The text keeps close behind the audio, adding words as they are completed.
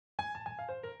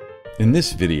In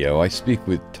this video, I speak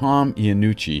with Tom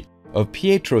Iannucci of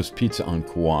Pietro's Pizza on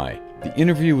Kauai. The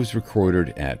interview was recorded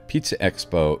at Pizza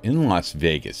Expo in Las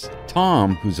Vegas.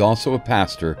 Tom, who's also a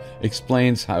pastor,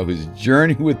 explains how his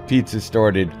journey with pizza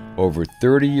started over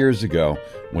 30 years ago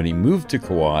when he moved to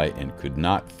Kauai and could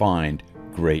not find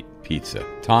great pizza.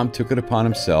 Tom took it upon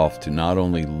himself to not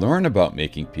only learn about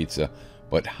making pizza,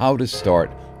 but how to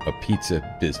start a pizza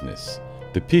business.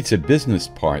 The pizza business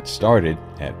part started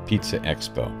at Pizza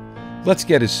Expo. Let's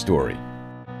get his story.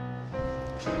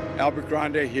 Albert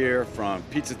Grande here from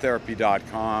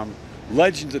pizzatherapy.com,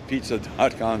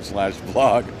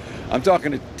 legendsofpizza.com/blog. I'm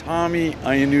talking to Tommy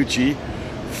Iannucci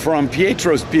from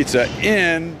Pietro's Pizza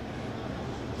in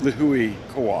Lihue,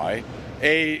 Kauai,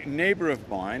 a neighbor of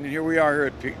mine. And here we are here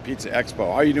at Pizza Expo.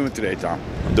 How are you doing today, Tom?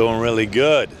 I'm doing really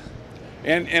good.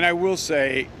 And I will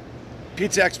say,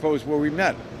 Pizza Expo is where we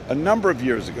met a number of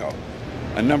years ago.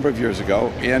 And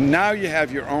now you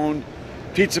have your own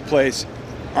pizza place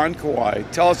on Kauai.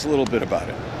 Tell us a little bit about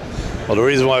it. Well, the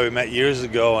reason why we met years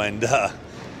ago and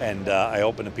I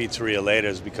opened a pizzeria later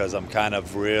is because I'm kind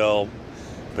of real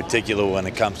particular when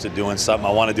it comes to doing something.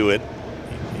 I want to do it,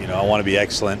 I want to be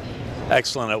excellent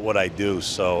at what I do.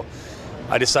 So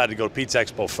I decided to go to Pizza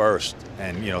Expo first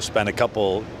and, spend a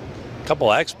couple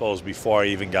expos before I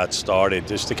even got started,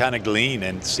 just to kind of glean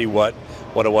and see what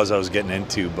it was I was getting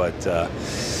into. But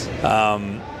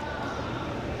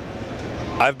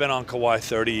I've been on Kauai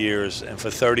 30 years, and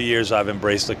for 30 years I've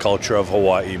embraced the culture of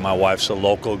Hawaii. My wife's a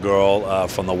local girl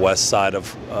from the west side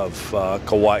of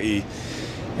Kauai,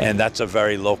 and that's a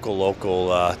very local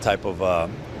type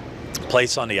of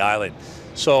place on the island.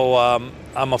 So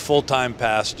I'm a full-time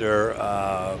pastor.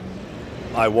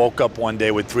 I woke up one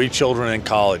day with 3 children in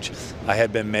college. I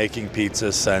had been making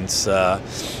pizza since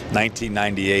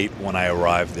 1998 when I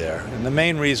arrived there. And the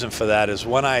main reason for that is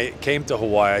when I came to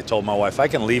Hawaii, I told my wife, I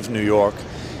can leave New York,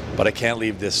 but I can't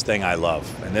leave this thing I love.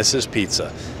 And this is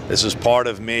pizza. This is part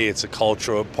of me. It's a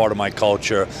culture, part of my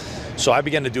culture. So I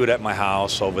began to do it at my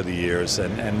house over the years.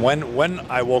 And when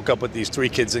I woke up with these 3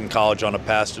 kids in college on a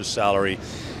pastor's salary,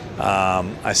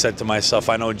 I said to myself,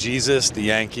 I know Jesus, the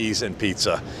Yankees, and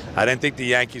pizza. I didn't think the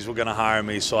Yankees were going to hire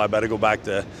me, so I better go back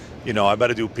to, I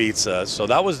better do pizza. So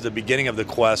that was the beginning of the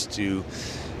quest to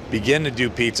begin to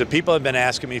do pizza. People have been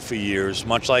asking me for years.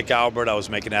 Much like Albert, I was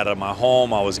making it out of my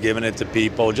home. I was giving it to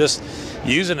people, just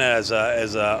using it as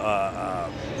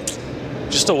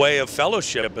just a way of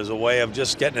fellowship, as a way of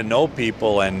just getting to know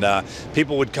people. And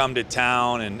people would come to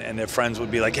town and their friends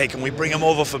would be like, hey, can we bring them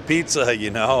over for pizza,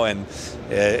 and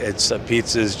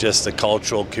pizza is just a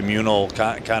cultural, communal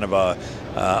kind of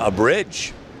a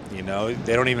bridge.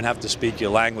 They don't even have to speak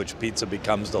your language. Pizza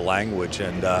becomes the language.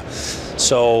 And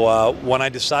so when I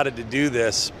decided to do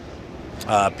this,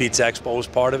 Pizza Expo was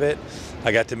part of it.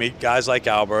 I got to meet guys like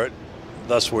Albert,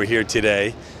 thus we're here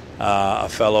today. A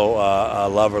fellow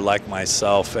lover like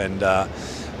myself, and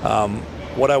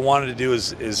what I wanted to do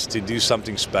is to do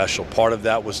something special. Part of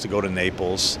that was to go to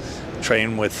Naples,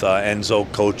 train with Enzo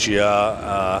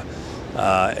Coccia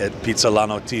at Pizza La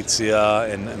Notizia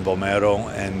in Vomero,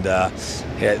 and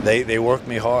they worked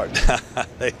me hard.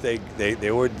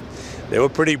 they were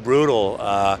pretty brutal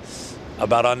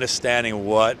about understanding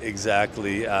what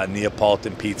exactly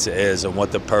Neapolitan pizza is and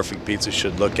what the perfect pizza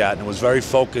should look at. And it was very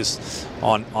focused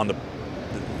on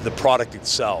the product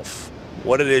itself.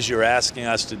 What it is you're asking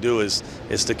us to do is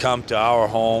to come to our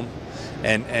home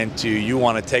and you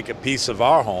want to take a piece of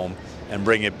our home and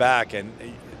bring it back. And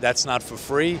that's not for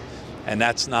free, and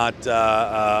that's not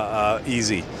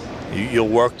easy. You'll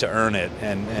work to earn it.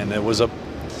 And it was a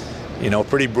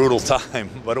pretty brutal time,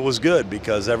 but it was good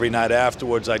because every night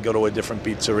afterwards I'd go to a different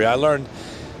pizzeria. I learned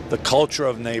the culture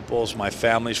of Naples. My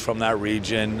family's from that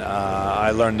region.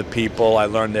 I learned the people, I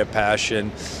learned their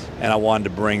passion, and I wanted to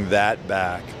bring that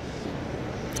back.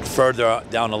 Further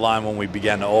down the line when we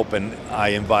began to open, I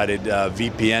invited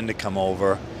VPN to come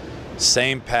over.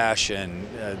 Same passion.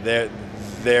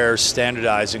 They're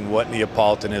standardizing what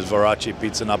Neapolitan is, Verace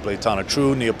Pizza Napolitana.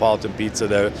 True Neapolitan pizza,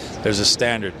 there's a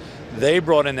standard. They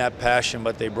brought in that passion,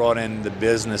 but they brought in the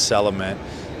business element.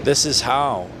 This is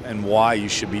how and why you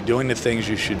should be doing the things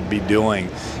you should be doing,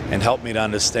 and help me to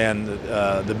understand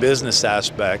the business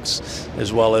aspects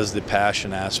as well as the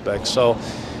passion aspects. So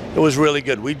it was really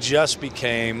good. We just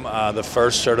became the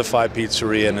first certified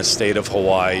pizzeria in the state of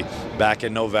Hawaii back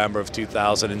in November of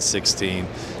 2016.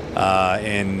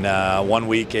 In 1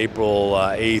 week, April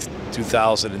 8th,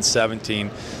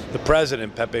 2017, the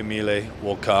president, Pepe Mille,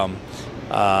 will come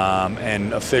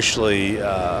and officially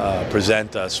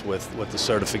present us with the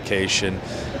certification.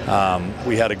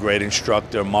 We had a great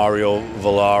instructor, Mario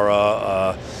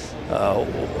Vallara,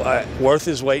 worth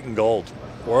his weight in gold.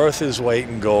 Worth his weight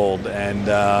in gold. And,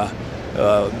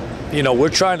 you know, we're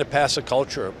trying to pass a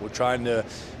culture. We're trying to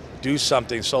do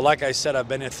something. So like I said, I've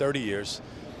been here 30 years.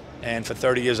 And for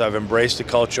 30 years, I've embraced the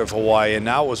culture of Hawaii. And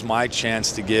now it was my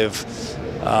chance to give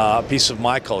a piece of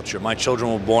my culture. My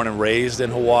children were born and raised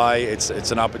in Hawaii.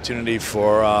 It's an opportunity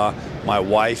for my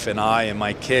wife and I and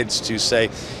my kids to say,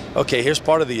 okay, here's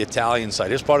part of the Italian side.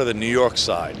 Here's part of the New York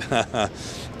side.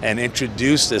 And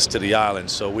introduce this to the island.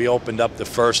 So we opened up the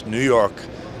first New York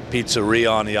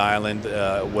pizzeria on the island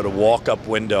with a walk-up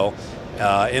window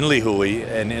in Lihue.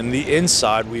 And in the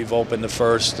inside, we've opened the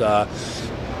first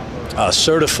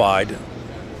certified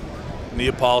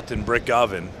Neapolitan brick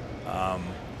oven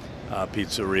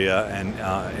pizzeria and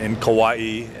in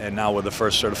Kauai, and now we're the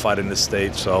first certified in the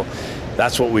state. So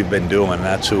that's what we've been doing.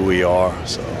 That's who we are.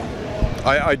 So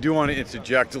I do want to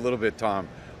interject a little bit, Tom.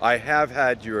 I have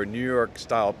had your New York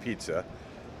style pizza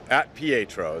at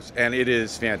Pietro's, and it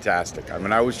is fantastic. I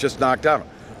mean, I was just knocked out.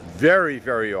 Very,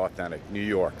 very authentic New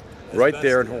York. Right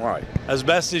there in Hawaii. As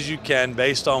best as you can,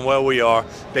 based on where we are,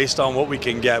 based on what we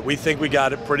can get. We think we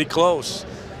got it pretty close.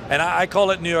 And I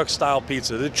call it New York style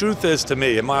pizza. The truth is, to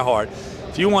me, in my heart,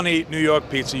 if you want to eat New York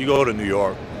pizza, you go to New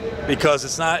York. Because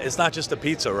it's not just a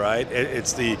pizza, right?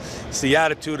 It's the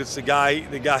attitude, it's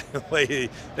the way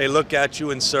they look at you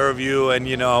and serve you, and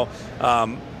you know,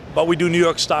 but we do New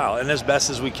York style and as best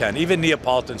as we can, even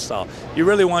Neapolitan style. You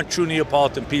really want true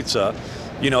Neapolitan pizza,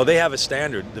 you know, they have a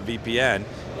standard, the VPN.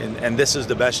 And this is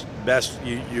the best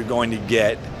you're going to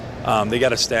get. They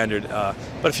got a standard.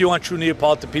 But if you want true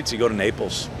Neapolitan pizza, you go to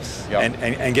Naples. Yep.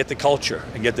 and get the culture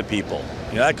and get the people.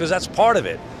 You know, because that's part of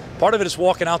it. Part of it is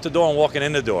walking out the door and walking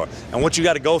in the door, and what you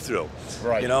got to go through.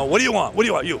 Right. You know, what do you want? What do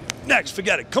you want? You next,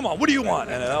 forget it. Come on, what do you want?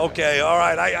 And okay, all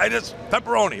right, I just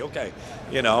pepperoni. Okay,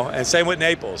 you know. And same with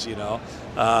Naples. You know,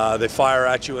 they fire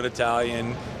at you in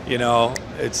Italian. You know,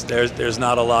 there's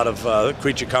not a lot of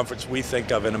creature comforts we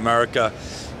think of in America.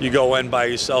 You go in by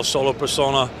yourself, solo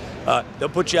persona. They'll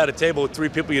put you at a table with 3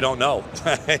 people you don't know.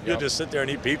 You'll just sit there and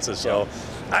eat pizza. So,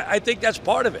 I think that's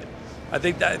part of it. I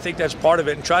think that's part of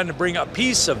it, and trying to bring a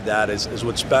piece of that is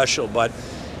what's special. But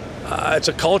it's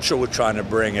a culture we're trying to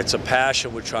bring. It's a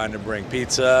passion we're trying to bring.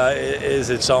 Pizza is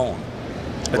its own.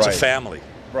 It's a family.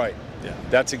 Right. Yeah.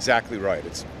 That's exactly right.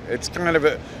 It's kind of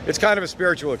a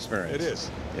spiritual experience. It is.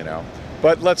 You know.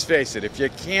 But let's face it, if you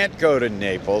can't go to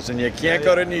Naples and you can't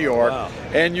go to New York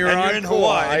and you're in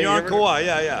Hawaii, and you're on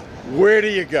Kauai, where do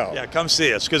you go? Yeah, come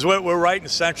see us, because we're right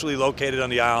and centrally located on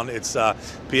the island. It's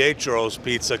Pietro's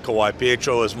Pizza Kauai.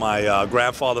 Pietro is my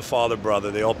grandfather, father,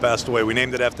 brother. They all passed away. We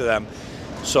named it after them.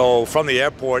 So from the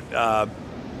airport,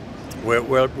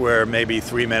 we're maybe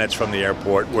 3 minutes from the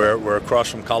airport. We're across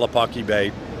from Kalapaki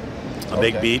Bay, a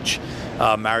big beach,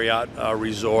 Marriott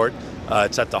Resort.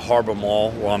 It's at the Harbor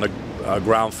Mall. We're on the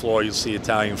ground floor. You'll see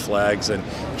Italian flags, and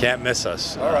can't miss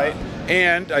us. All right.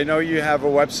 And I know you have a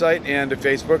website and a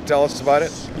Facebook. Tell us about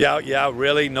it. Yeah,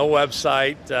 really, no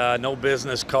website, no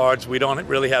business cards. We don't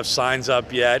really have signs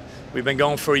up yet. We've been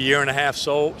going for a year and a half,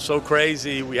 so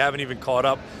crazy, we haven't even caught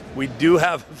up. We do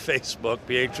have a Facebook,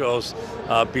 Pietro's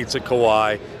Pizza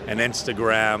Kauai, and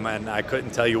Instagram, and I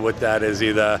couldn't tell you what that is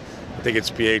either. I think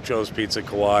it's Pietro's Pizza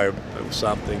Kauai or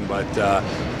something, but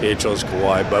Pietro's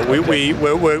Kauai. But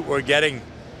we're getting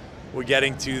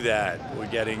to that. We're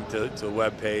getting to the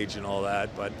web page and all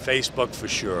that. But Facebook for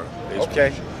sure.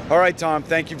 Okay. All right, Tom.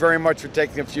 Thank you very much for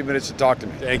taking a few minutes to talk to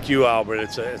me. Thank you, Albert.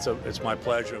 It's my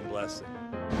pleasure and blessing.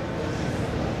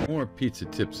 For more pizza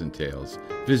tips and tales,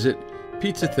 visit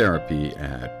Pizza Therapy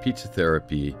at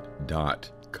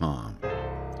pizzatherapy.com.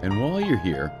 And while you're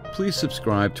here, please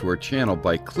subscribe to our channel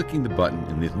by clicking the button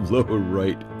in the lower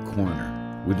right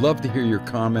corner. We'd love to hear your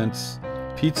comments.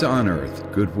 Pizza on Earth,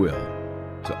 goodwill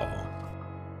to all.